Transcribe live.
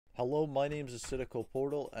Hello, my name is Acidical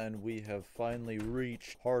Portal, and we have finally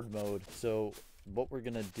reached hard mode. So, what we're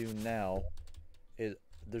gonna do now is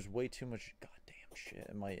there's way too much goddamn shit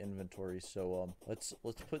in my inventory. So, let's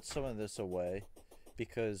put some of this away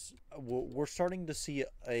because we're starting to see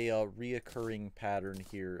a reoccurring pattern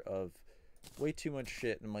here of way too much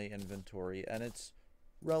shit in my inventory, and it's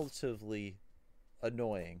relatively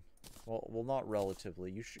annoying. Well, not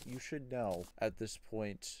relatively. You should know at this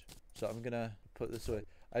point. So I'm gonna put this away.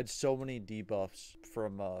 I had so many debuffs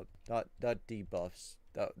from not debuffs.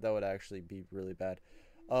 That would actually be really bad.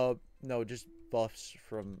 No, just buffs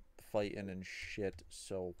from fighting and shit.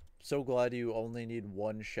 So glad you only need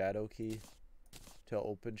one shadow key to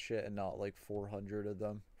open shit and not like 400 of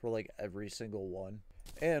them for like every single one.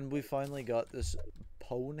 And we finally got this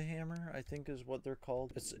pone hammer, I think is what they're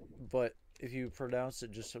called. But if you pronounce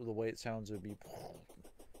it just the way it sounds, it would be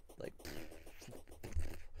like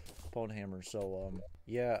pone hammer. So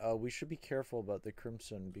yeah, we should be careful about the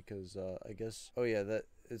crimson because I guess, oh yeah, that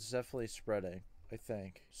it's definitely spreading, I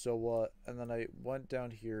think. So and then I went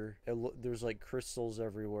down here. There's like crystals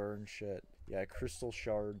everywhere and shit. Yeah, crystal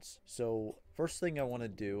shards. So first thing I want to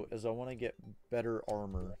do is I want to get better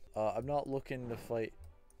armor. I'm not looking to fight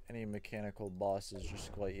any mechanical bosses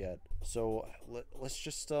just quite yet. So let's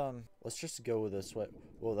just go this way.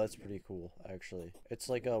 Whoa, that's pretty cool actually. It's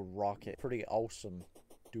like a rocket. Pretty awesome,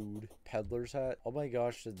 dude. Peddler's hat. Oh my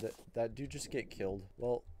gosh, did that dude just get killed?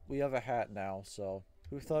 Well, we have a hat now, so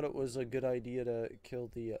who thought it was a good idea to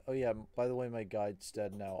kill the oh yeah, by the way, my guide's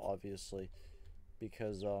dead now, obviously,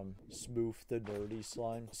 because Smooth the nerdy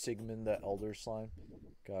slime, Sigmund the elder slime.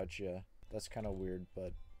 Gotcha. That's kind of weird,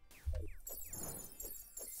 but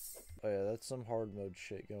oh yeah, that's some hard mode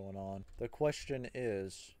shit going on. The question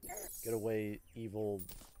is, get away, evil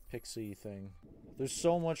pixie thing. There's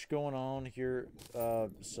so much going on here,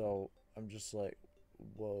 so I'm just like,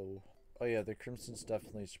 whoa. Oh yeah, the crimson's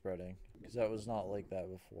definitely spreading, because that was not like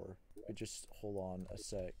that before. We just, hold on a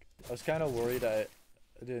sec. I was kind of worried I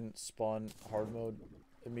didn't spawn hard mode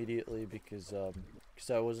immediately because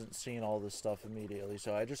I wasn't seeing all this stuff immediately,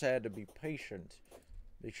 so I just had to be patient,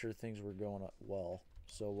 make sure things were going well.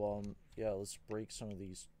 So yeah, let's break some of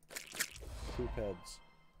these poop heads.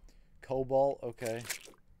 Cobalt, okay.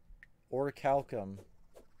 Orichalcum,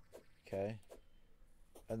 okay.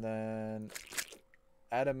 And then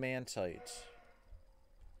adamantite.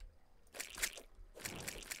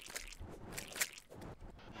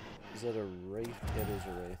 Is that a wraith? It is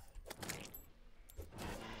a wraith.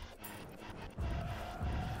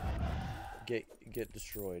 Get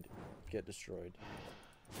destroyed. Get destroyed.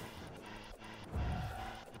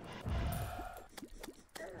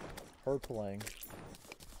 Purpling.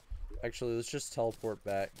 Actually, let's just teleport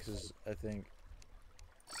back, because I think...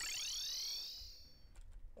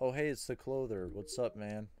 Oh, hey, it's the Clother. What's up,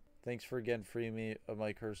 man? Thanks for getting free me of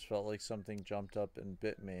my curse. Felt like something jumped up and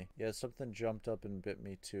bit me. Yeah, something jumped up and bit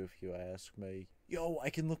me too, if you ask me. Yo, I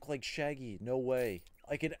can look like Shaggy. No way.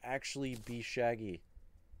 I could actually be Shaggy.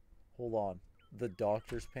 Hold on. The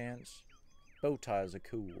doctor's pants? Bow ties are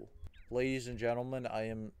cool. Ladies and gentlemen, I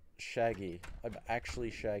am Shaggy. I'm actually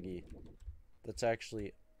Shaggy. That's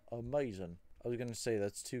actually amazing. I was gonna say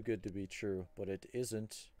that's too good to be true, but it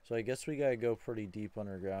isn't. So I guess we gotta go pretty deep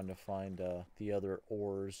underground to find the other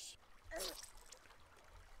ores.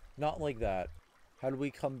 Not like that. How do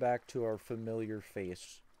we come back to our familiar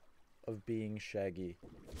face of being Shaggy?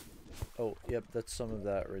 Oh, yep, that's some of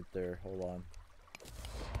that right there. Hold on.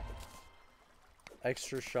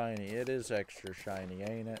 Extra shiny. It is extra shiny,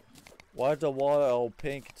 ain't it? Why is the water all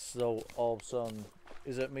pink so all of a sudden?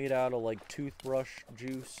 Is it made out of like toothbrush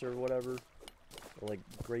juice or whatever? Or like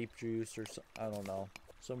grape juice or I don't know.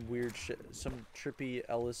 Some weird shit, some trippy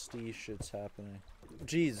LSD shit's happening.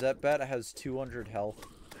 Geez, that bat has 200 health.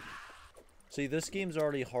 See, this game's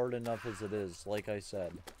already hard enough as it is, like I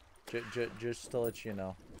said. Just to let you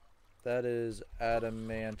know. That is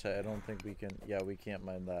adamantite. I don't think we can, yeah, we can't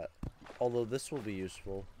mine that. Although this will be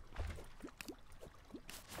useful.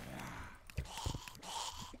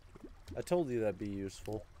 I told you that'd be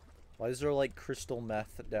useful. Why is there like crystal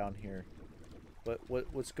meth down here?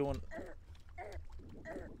 What's going?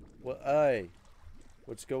 What? Hey,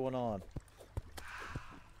 what's going on?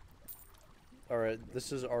 All right,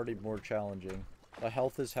 this is already more challenging. My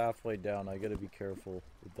health is halfway down. I gotta be careful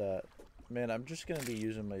with that. Man, I'm just gonna be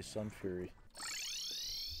using my Sun Fury.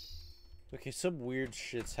 Okay, some weird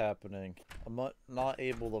shit's happening. I'm not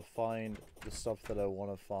able to find the stuff that I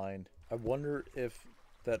want to find. I wonder if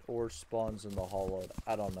that ore spawns in the hollow.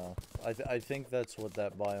 I don't know. I think that's what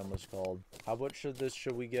that biome is called. How much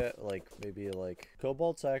should we get? Like, maybe like...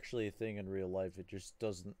 Cobalt's actually a thing in real life. It just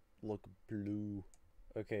doesn't look blue.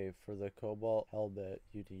 Okay, for the cobalt helmet,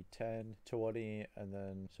 you need 10, 20, and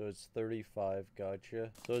then, so it's 35,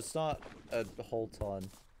 gotcha. So it's not a whole ton,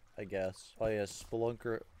 I guess. Oh yeah,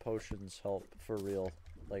 Spelunker potions help for real,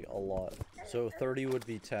 like a lot. So 30 would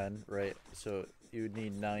be 10, right? So you would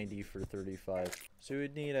need 90 for 35. So you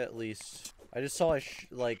would need at least, I just saw a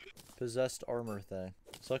like possessed armor thing.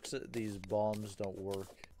 Sucks that these bombs don't work.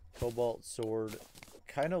 Cobalt sword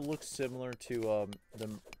kind of looks similar to the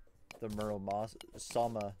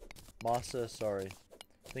Masa, sorry.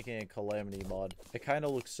 Thinking a Calamity mod. It kind of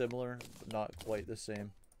looks similar, but not quite the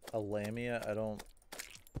same. A Lamia, I don't...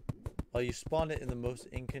 Oh, you spawned it in the most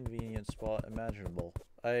inconvenient spot imaginable.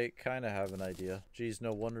 I kind of have an idea. Geez,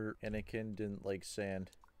 no wonder Anakin didn't like sand.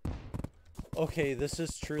 Okay, this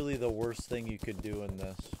is truly the worst thing you could do in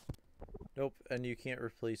this. Nope, and you can't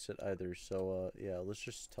replace it either, so, yeah, let's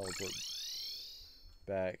just teleport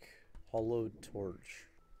back. Hollowed torch.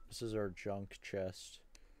 This is our junk chest.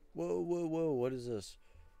 Whoa, whoa, whoa, what is this?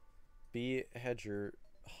 Bee Hedger,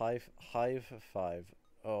 Hive 5.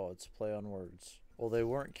 Oh, it's a play on words. Well, they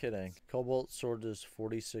weren't kidding. Cobalt sword does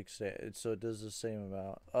 46, so it does the same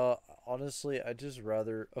amount. Honestly, I'd just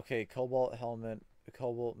rather... Okay, cobalt helmet,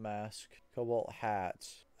 cobalt mask, cobalt hat.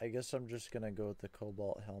 I guess I'm just gonna go with the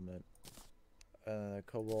cobalt helmet. And the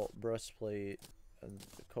cobalt breastplate, and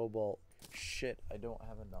the cobalt... Shit, I don't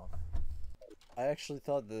have enough. I actually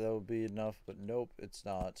thought that would be enough, but nope, it's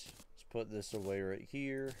not. Let's put this away right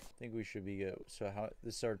here. I think we should be good. So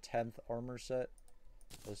this is our 10th armor set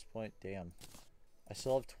at this point. Damn. I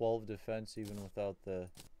still have 12 defense even without the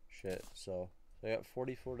shit. So I got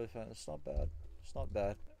 44 defense. It's not bad. It's not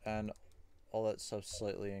bad. And all that stuff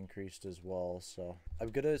slightly increased as well. So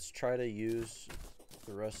I'm gonna try to use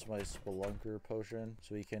the rest of my Spelunker potion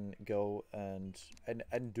so we can go and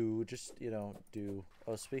do just, you know, do...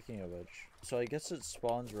 Oh, speaking of which, so I guess it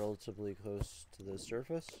spawns relatively close to the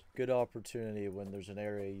surface. Good opportunity when there's an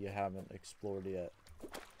area you haven't explored yet.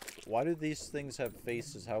 Why do these things have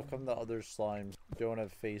faces? How come the other slimes don't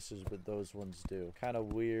have faces but those ones do? Kind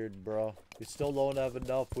of weird, bro. We still don't have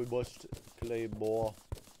enough. We must claim more.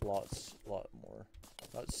 Lot more.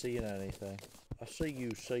 Not seeing anything. I see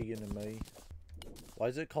you seeing me. Why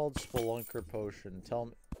is it called Spelunker Potion? Tell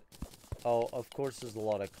me. Oh, of course there's a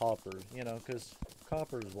lot of copper. You know, because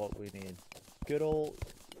copper is what we need. Good old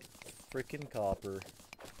freaking copper.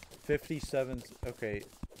 57. Okay.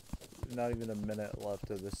 Not even a minute left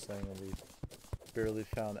of this thing, and we barely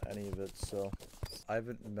found any of it, so I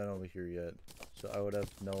haven't been over here yet, so I would have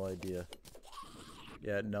no idea.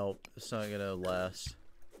 Yeah, nope, it's not gonna last.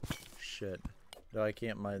 Shit. No, I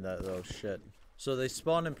can't mine that though. Shit. So they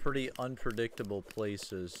spawn in pretty unpredictable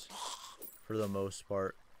places for the most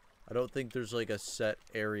part. I don't think there's like a set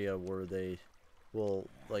area where they will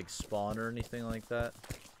like spawn or anything like that.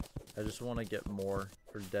 I just want to get more.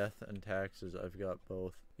 For death and taxes, I've got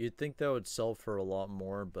both. You'd think that would sell for a lot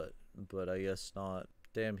more, but I guess not.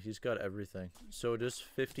 Damn, he's got everything. So just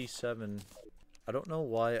 57. I don't know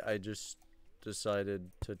why I just decided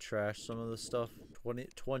to trash some of the stuff.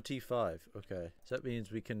 25. Okay. So that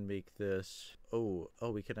means we can make this. Oh,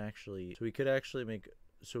 we can actually. So we could actually make.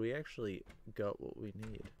 So we actually got what we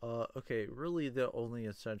need. Okay, really the only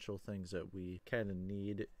essential things that we kind of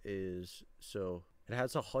need is, so it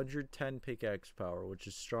has 110 pickaxe power, which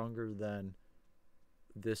is stronger than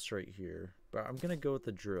this right here. But I'm gonna go with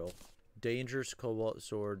the drill. Dangerous cobalt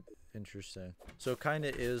sword. Interesting. So it kind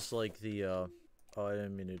of is like the, oh, I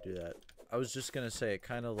didn't mean to do that. I was just gonna say it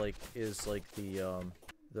kind of like is like the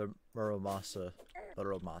Muramasa. I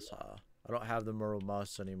don't have the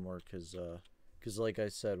Muramasa anymore because like I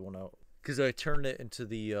said, because I turned it into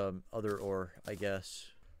the other ore, I guess.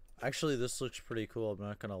 Actually, this looks pretty cool, I'm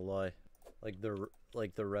not gonna lie. Like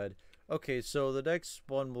the red. Okay, so the next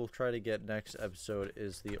one we'll try to get next episode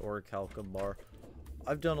is the Orichalcum bar.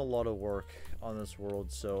 I've done a lot of work on this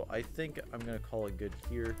world, so I think I'm gonna call it good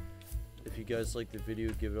here. If you guys like the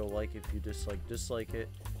video, give it a like. If you dislike it.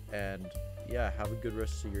 And yeah, have a good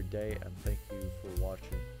rest of your day, and thank you for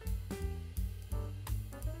watching.